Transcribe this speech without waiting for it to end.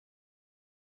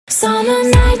Summer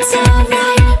nights are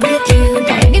right with you,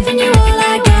 but I'm giving you all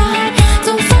I got.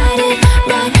 Don't fight it,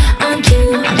 right on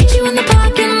cue. I'll meet you in the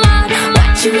parking lot.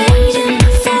 What you waiting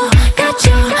for? Got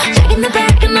your jack in the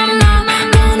back and I'm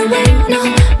not gonna wait, no,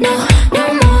 no, no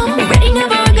more. Ready,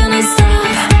 never gonna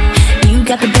stop. You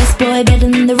got the best boy, better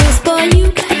than the rest, boy.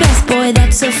 You got the best boy,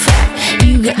 that's a fact.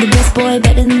 You got the best boy,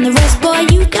 better than the rest, boy.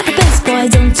 You got the best boy,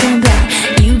 don't turn back.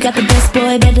 You got the best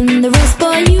boy, better than the rest,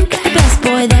 boy. You got the best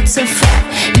boy, that's a fact.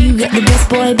 You got the best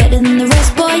boy, better than the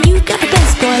rest, boy. You got the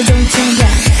best boy, don't turn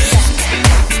back.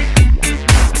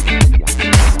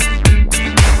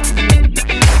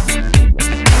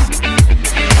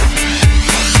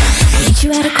 Meet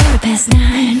you at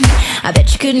 9:15. I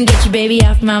bet you couldn't get your baby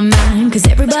off my mind, 'cause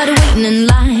everybody waiting in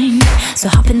line. So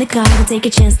hop in the car and take a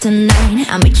chance tonight.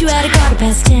 I'll meet you at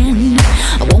 10:15.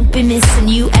 I won't be missing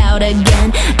you out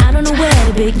again. I don't know where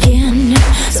to begin,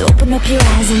 so open up your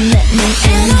eyes and let me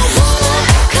in.